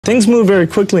Things move very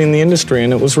quickly in the industry,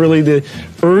 and it was really the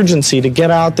urgency to get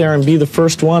out there and be the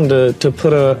first one to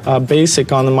put a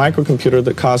basic on the microcomputer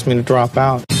that caused me to drop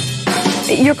out.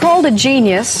 You're called a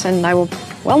genius, and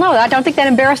well, no, I don't think that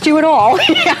embarrassed you at all.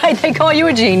 They call you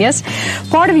a genius.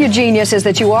 Part of your genius is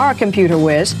that you are a computer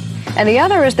whiz, and the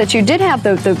other is that you did have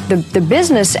the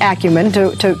business acumen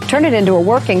to turn it into a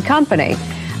working company.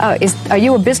 Are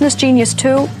you a business genius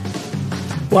too?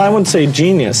 Well, I wouldn't say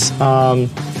genius.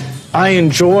 I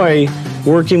enjoy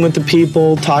working with the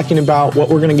people, talking about what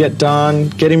we're going to get done,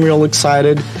 getting real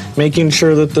excited, making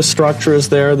sure that the structure is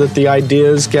there, that the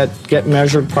ideas get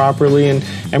measured properly, and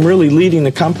really leading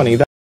the company.